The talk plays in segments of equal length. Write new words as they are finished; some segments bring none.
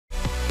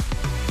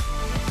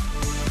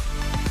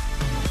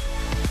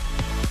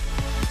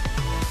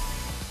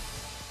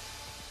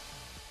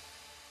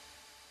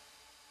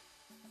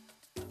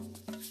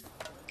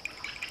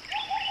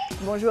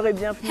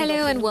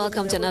Hello and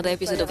welcome to another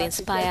episode of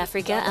Inspire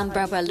Africa. I'm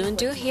Barbara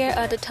Lundu. Here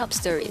are the top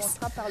stories.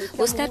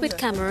 We'll start with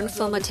Cameroon.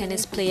 Former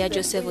tennis player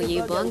Joseph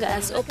Oyebog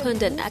has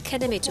opened an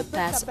academy to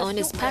pass on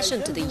his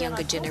passion to the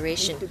younger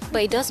generation.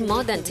 But he does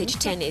more than teach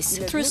tennis.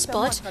 Through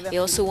sport, he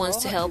also wants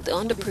to help the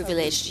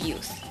underprivileged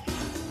youth.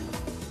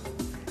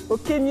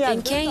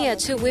 In Kenya,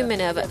 two women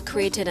have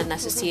created an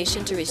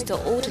association to restore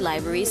old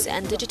libraries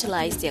and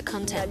digitalize their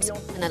content.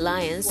 An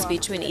alliance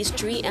between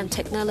history and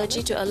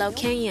technology to allow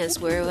Kenyans,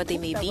 wherever they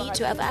may be,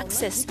 to have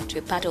access to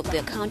a part of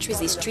their country's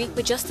history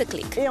with just a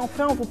click. And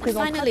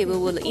finally, we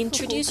will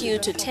introduce you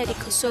to Teddy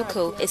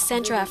Kossoko, a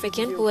Central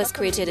African who has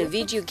created a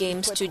video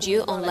game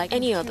studio unlike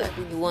any other.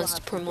 He wants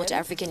to promote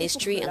African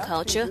history and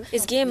culture.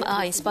 His games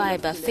are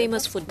inspired by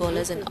famous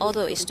footballers and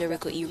other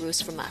historical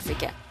heroes from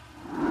Africa.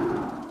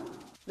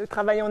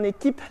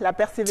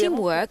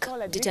 Teamwork,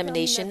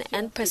 determination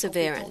and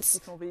perseverance.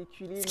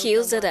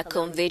 Skills that are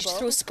conveyed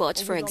through sport,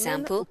 for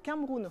example.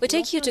 We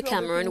take you to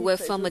Cameroon, where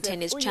former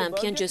tennis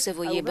champion Joseph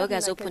Oyebog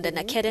has opened an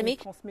academy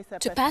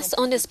to pass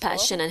on his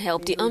passion and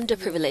help the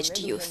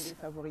underprivileged youth.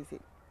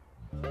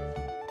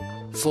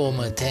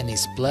 Former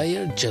tennis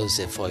player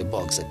Joseph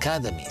Oyebog's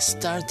academy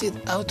started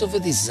out of a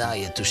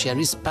desire to share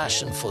his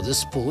passion for the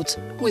sport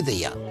with the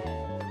young.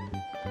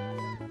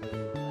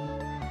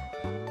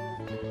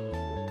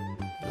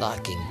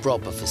 Lacking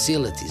proper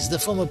facilities, the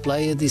former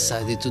player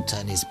decided to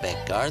turn his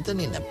back garden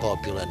in a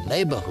popular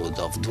neighborhood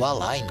of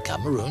Douala in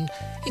Cameroon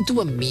into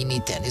a mini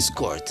tennis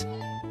court.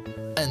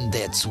 And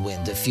that's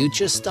when the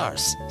future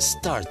stars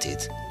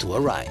started to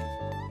arrive.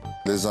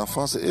 It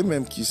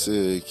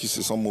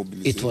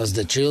was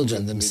the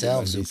children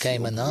themselves who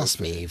came and asked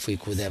me if we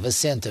could have a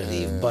center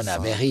in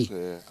Bonabéry.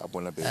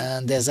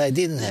 And as I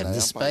didn't have the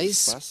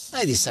space,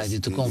 I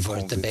decided to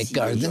convert the back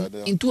garden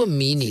into a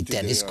mini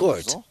tennis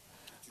court.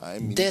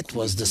 That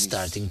was the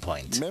starting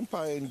point.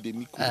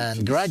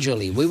 And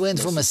gradually we went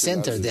from a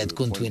center that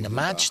couldn't win a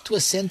match to a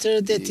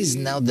center that is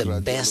now the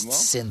best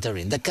center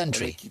in the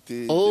country.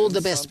 All the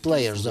best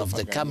players of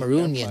the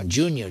Cameroonian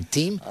junior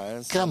team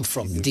come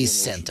from this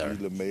center.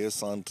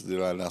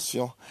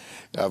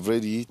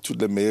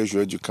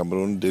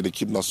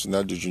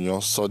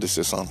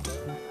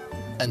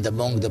 And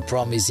among the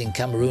promising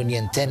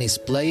Cameroonian tennis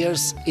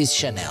players is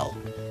Chanel.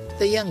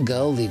 The young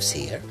girl lives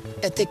here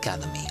at the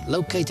academy,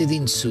 located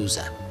in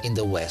Susa, in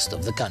the west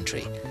of the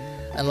country.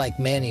 And like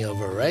many of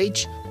her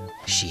age,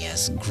 she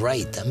has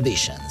great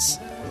ambitions.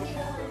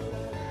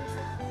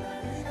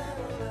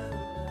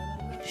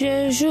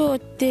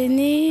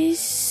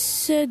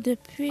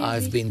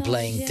 I've been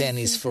playing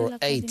tennis for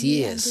 8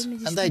 years,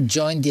 and I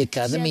joined the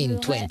academy in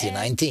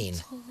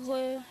 2019.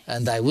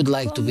 And I would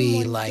like to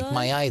be like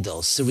my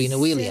idol, Serena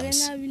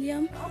Williams.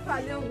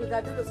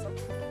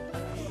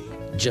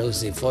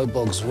 Joseph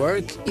Oyebog's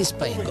work is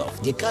paying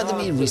off. The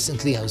Academy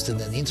recently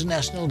hosted an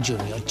international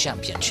junior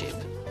championship.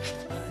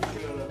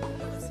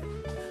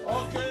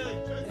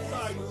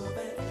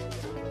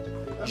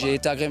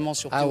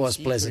 I was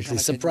pleasantly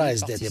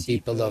surprised that the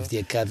people of the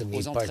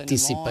Academy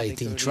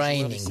participate in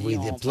training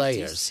with the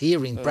players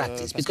here in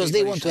practice because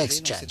they want to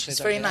exchange.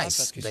 It's very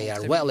nice. They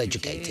are well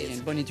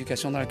educated.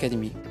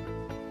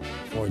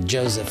 For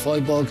Joseph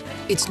Oyebog,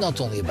 it's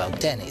not only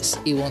about tennis.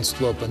 He wants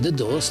to open the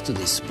doors to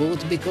this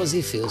sport because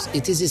he feels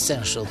it is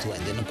essential to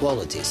end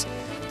inequalities.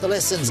 The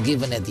lessons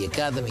given at the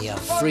academy are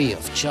free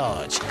of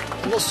charge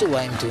and also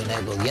aim to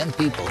enable young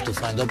people to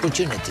find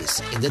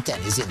opportunities in the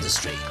tennis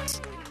industry.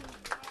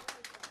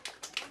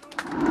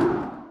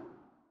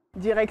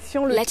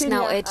 Let's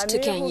now head to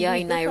Kenya.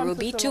 In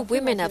Nairobi, two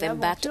women have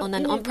embarked on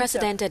an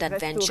unprecedented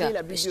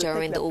adventure,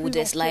 restoring the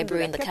oldest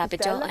library in the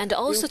capital and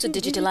also to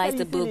digitalize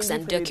the books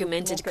and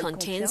documents it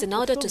contains in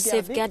order to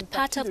safeguard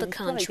part of the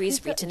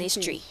country's written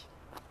history.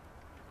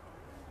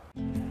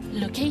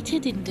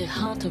 Located in the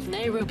heart of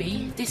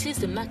Nairobi, this is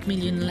the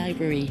Macmillan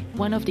Library,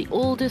 one of the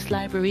oldest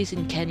libraries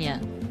in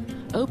Kenya.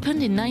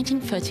 Opened in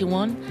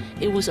 1931,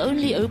 it was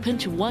only open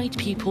to white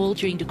people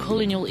during the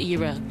colonial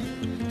era.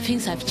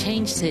 Things have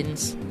changed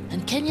since,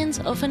 and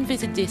Kenyans often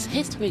visit this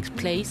historic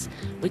place,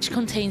 which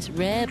contains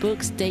rare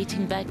books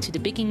dating back to the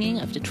beginning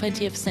of the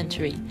 20th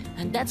century.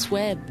 And that's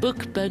where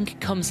Book Bunk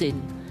comes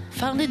in.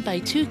 Founded by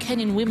two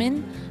Kenyan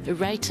women, a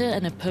writer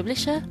and a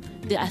publisher,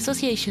 the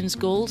association's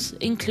goals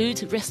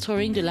include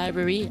restoring the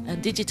library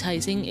and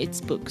digitizing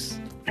its books.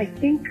 I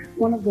think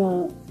one of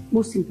the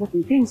most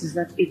important things is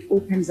that it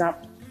opens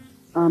up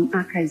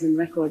archives and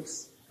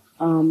records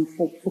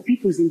for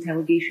people's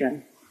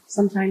interrogation.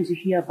 Sometimes you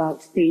hear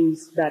about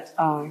things that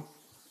are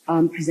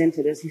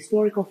presented as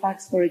historical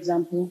facts, for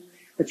example,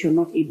 that you're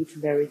not able to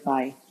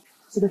verify.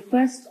 So the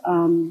first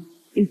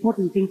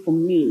important thing for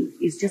me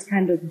is just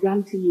kind of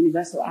granting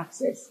universal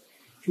access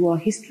to our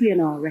history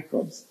and our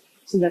records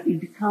so that it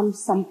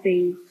becomes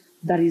something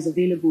that is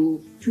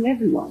available to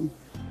everyone.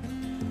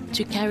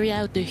 To carry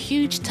out the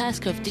huge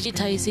task of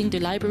digitizing the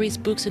library's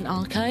books and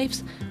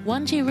archives,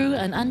 Wanjiru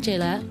and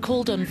Angela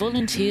called on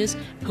volunteers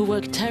who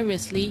work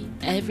tirelessly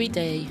every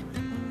day.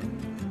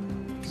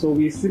 So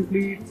we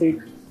simply take,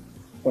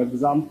 for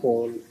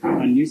example,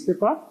 a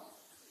newspaper,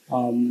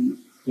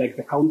 like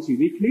the County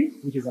Weekly,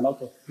 which is a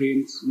lot of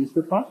print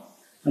newspaper.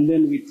 And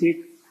then we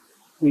take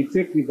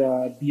with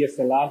a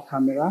DSLR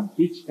camera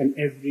each and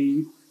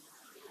every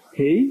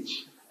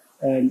page.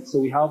 And so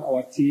we have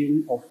our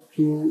team of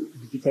 2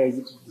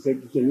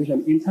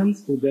 digitalization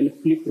interns who then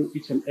flip through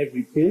each and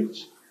every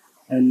page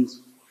and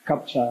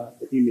capture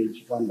the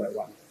image one by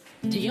one.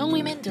 The young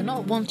women do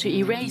not want to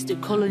erase the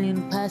colonial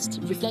past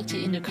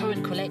reflected in the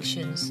current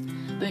collections,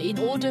 but in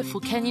order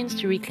for Kenyans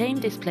to reclaim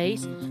this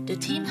place, the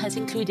team has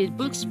included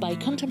books by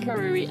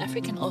contemporary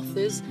African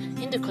authors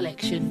in the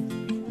collection.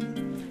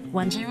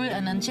 Wanjiru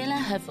and Angela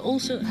have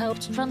also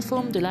helped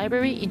transform the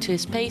library into a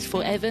space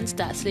for events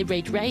that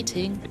celebrate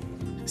writing,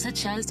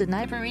 such as the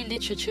Library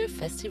Literature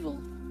Festival.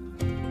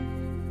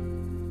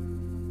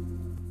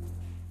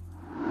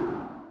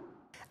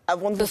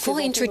 Before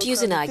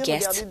introducing our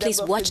guest,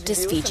 please watch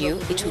this video.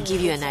 It will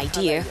give you an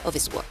idea of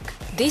his work.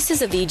 This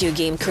is a video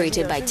game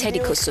created by Teddy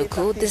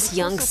Kossoko. This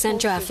young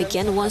Central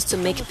African wants to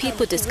make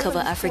people discover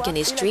African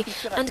history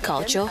and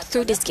culture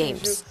through these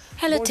games.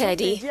 Hello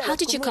Teddy, how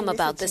did you come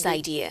about this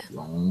idea?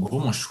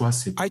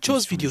 I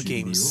chose video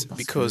games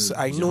because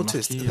I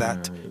noticed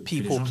that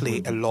people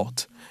play a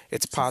lot.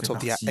 It's part of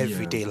their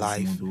everyday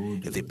life.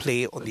 They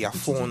play on their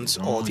phones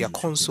or their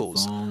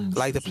consoles,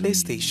 like the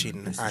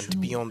PlayStation, and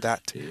beyond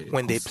that,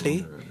 when they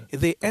play,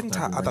 they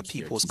enter other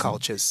people's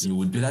cultures.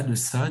 Au-delà de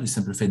ça, du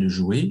simple fait de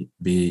jouer,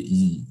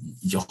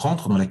 ils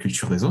rentrent dans la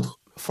culture des autres.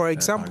 For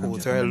example,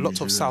 there are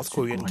lots of South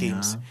Korean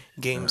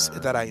games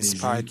that are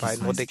inspired by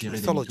Nordic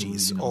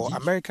mythologies or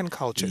American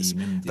cultures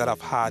that have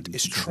had a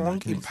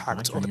strong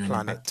impact on the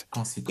planet.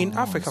 In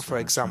Africa, for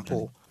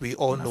example, we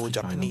all know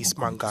Japanese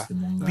manga.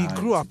 We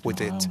grew up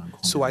with it.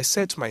 So I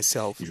said to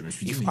myself,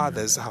 if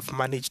others have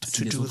managed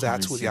to do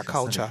that with their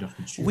culture,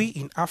 we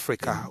in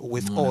Africa,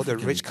 with all the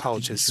rich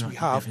cultures we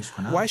have,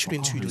 why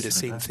shouldn't we do the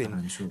same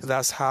thing?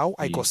 That's how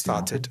I got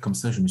started. Comme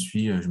ça, je me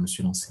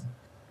suis lancé.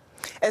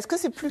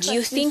 Do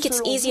you think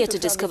it's easier to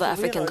discover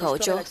African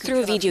culture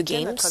through video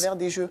games?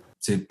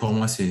 Pour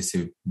moi,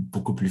 c'est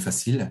beaucoup plus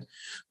facile.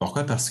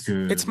 Pourquoi? Parce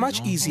que it's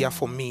much easier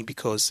for me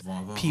because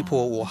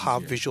people will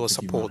have visual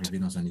support.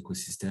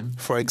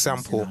 For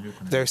example,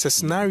 there is a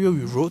scenario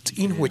we wrote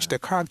in which the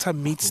character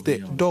meets the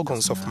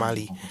Dogons of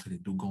Mali,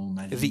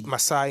 the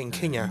Maasai in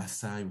Kenya,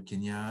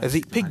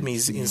 the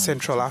Pygmies in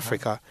Central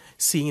Africa.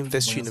 Seeing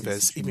this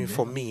universe, even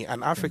for me,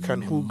 an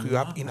African who grew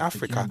up in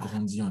Africa,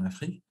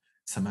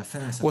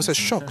 was a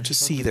shock to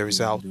see the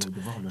result.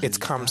 It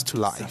comes to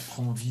life.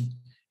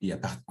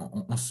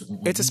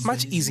 It is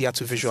much easier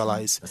to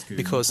visualize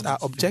because our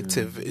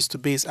objective is to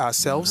base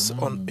ourselves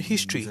on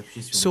history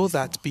so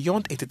that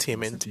beyond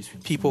entertainment,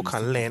 people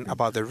can learn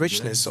about the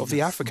richness of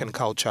the African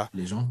culture.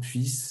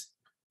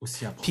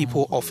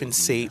 People often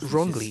say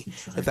wrongly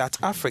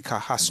that Africa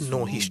has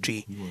no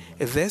history.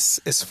 This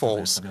is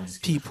false.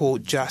 People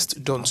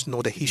just don't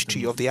know the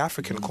history of the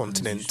African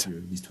continent.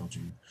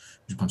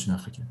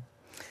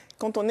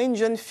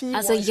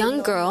 As a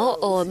young girl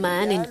or a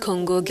man in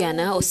Congo,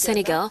 Ghana or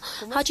Senegal,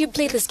 how do you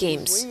play these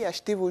games?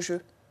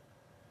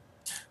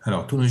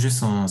 Alors, tous nos jeux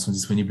sont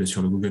disponibles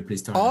sur le Google Play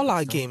Store. All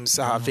our games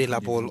are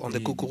available on the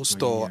Google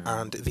Store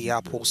and the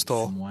Apple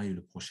Store.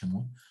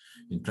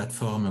 Une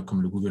plateforme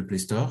comme le Google Play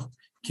Store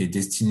qui est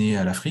destinée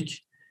à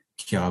l'Afrique,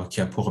 qui a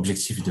pour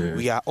objectif de...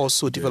 We are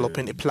also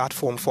developing a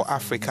platform for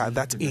Africa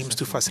that aims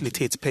to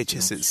facilitate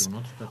purchases.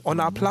 On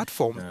our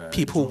platform,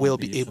 people will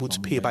be able to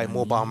pay by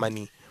mobile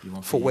money.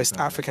 For West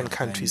African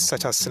countries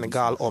such as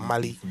Senegal or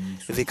Mali,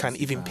 they can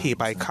even pay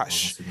by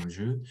cash.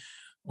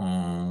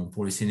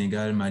 Pour le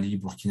Sénégal, Mali,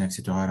 Burkina,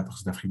 etc., la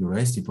partie d'Afrique de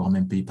l'Ouest, ils pourront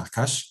même payer par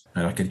cash.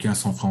 Alors quelqu'un a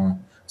 100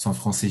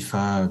 francs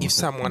CFA. If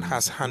someone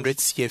has 100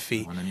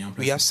 CFA,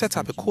 we have set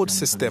up a code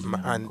system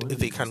and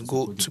they can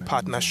go to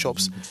partner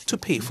shops to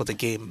pay for the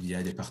game. Il y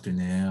a des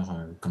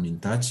partenaires comme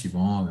InTouch, ils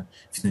vont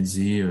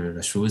finaliser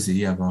la chose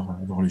et avoir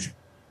le jeu.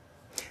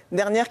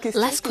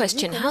 Last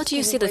question, how do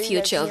you see the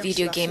future of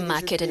video game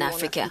market in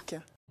Africa?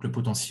 Le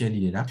potentiel,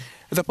 il est là.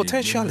 The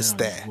potential is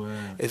there.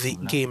 The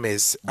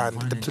gamers and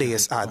the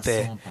players are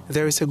there.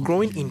 There is a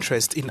growing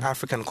interest in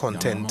African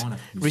content.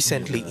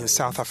 Recently in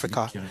South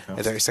Africa,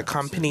 there is a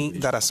company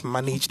that has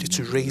managed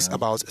to raise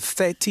about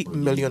 $30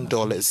 million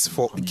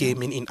for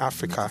gaming in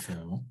Africa.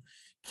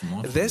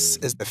 This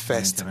is the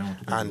first,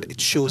 and it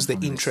shows the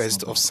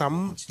interest of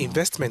some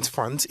investment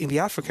funds in the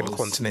African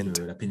continent.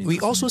 We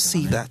also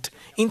see that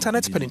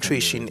internet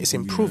penetration is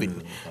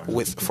improving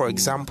with, for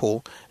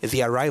example,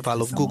 the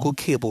arrival of Google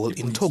Cable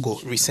in Togo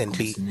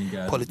recently.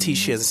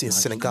 Politicians in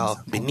Senegal,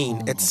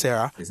 Benin,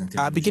 etc.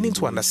 are beginning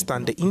to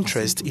understand the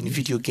interest in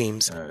video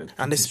games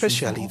and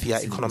especially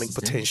their economic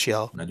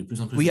potential.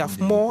 We have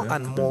more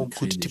and more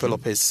good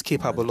developers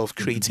capable of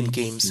creating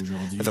games.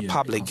 The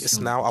public is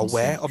now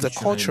aware of the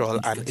cultural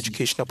and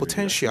educational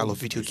potential of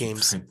video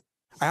games.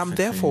 I am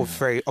therefore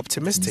very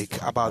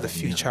optimistic about the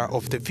future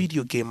of the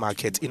video game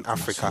market in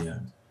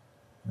Africa.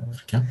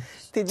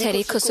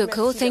 Teddy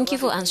Kossoko, thank you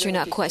for answering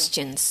our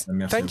questions.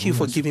 Thank you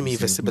for giving me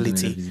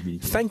visibility.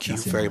 Thank you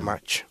very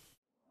much.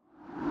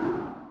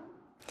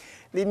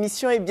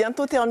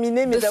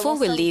 Before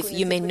we leave,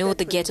 you may know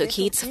the Ghetto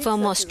Kids,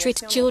 former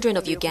street children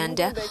of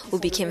Uganda, who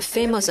became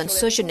famous on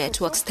social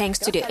networks thanks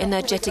to their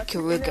energetic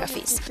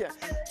choreographies.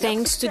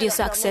 Thanks to their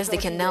success, they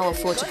can now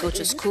afford to go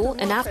to school,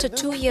 and after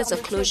 2 years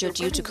of closure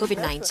due to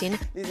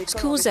COVID-19,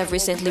 schools have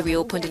recently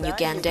reopened in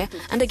Uganda,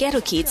 and the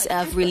Ghetto Kids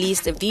have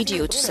released a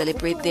video to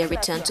celebrate their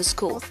return to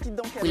school.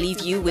 We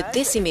leave you with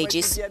these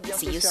images.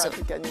 See you soon.